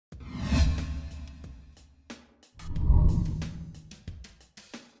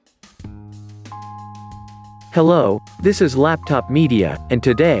Hello, this is Laptop Media, and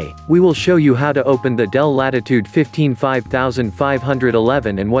today, we will show you how to open the Dell Latitude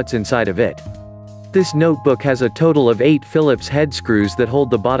 5511 and what's inside of it. This notebook has a total of 8 Phillips head screws that hold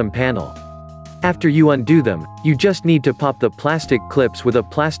the bottom panel. After you undo them, you just need to pop the plastic clips with a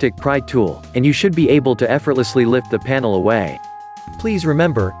plastic pry tool, and you should be able to effortlessly lift the panel away. Please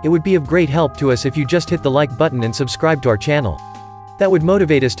remember, it would be of great help to us if you just hit the like button and subscribe to our channel. That would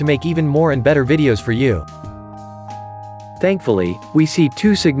motivate us to make even more and better videos for you. Thankfully, we see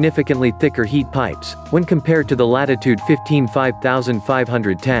 2 significantly thicker heat pipes, when compared to the Latitude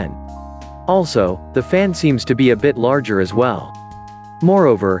 5510. Also, the fan seems to be a bit larger as well.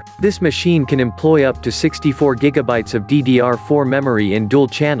 Moreover, this machine can employ up to 64 GB of DDR4 memory in dual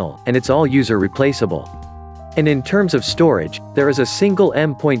channel, and it's all user replaceable. And in terms of storage, there is a single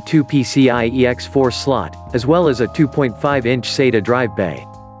M.2 PCIe X4 slot, as well as a 2.5-inch SATA drive bay.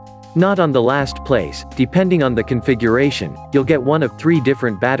 Not on the last place, depending on the configuration, you'll get one of 3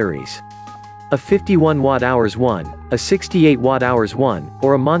 different batteries. A 51 Wh one, a 68 Wh one,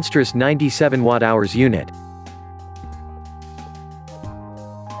 or a monstrous 97 Wh unit.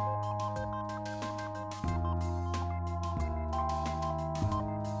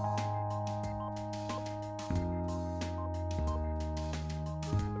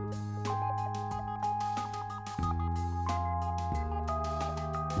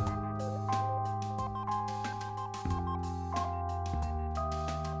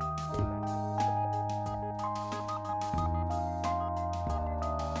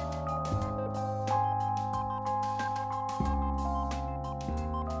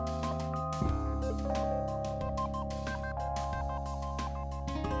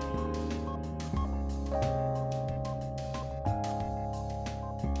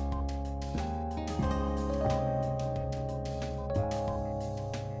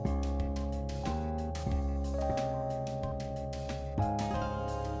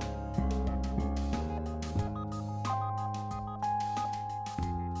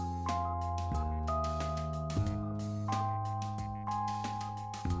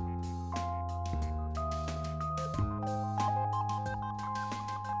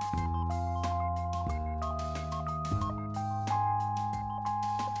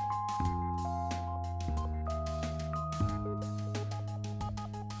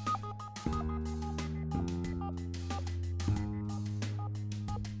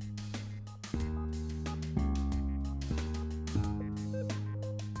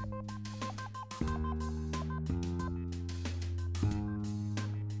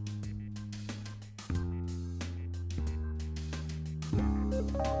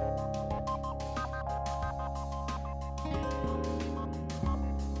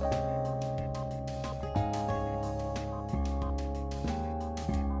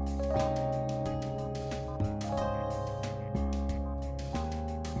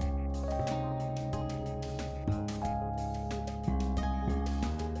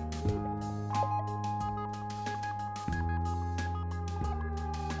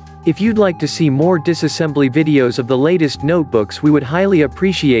 If you'd like to see more disassembly videos of the latest notebooks, we would highly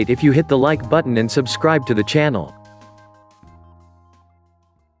appreciate if you hit the like button and subscribe to the channel.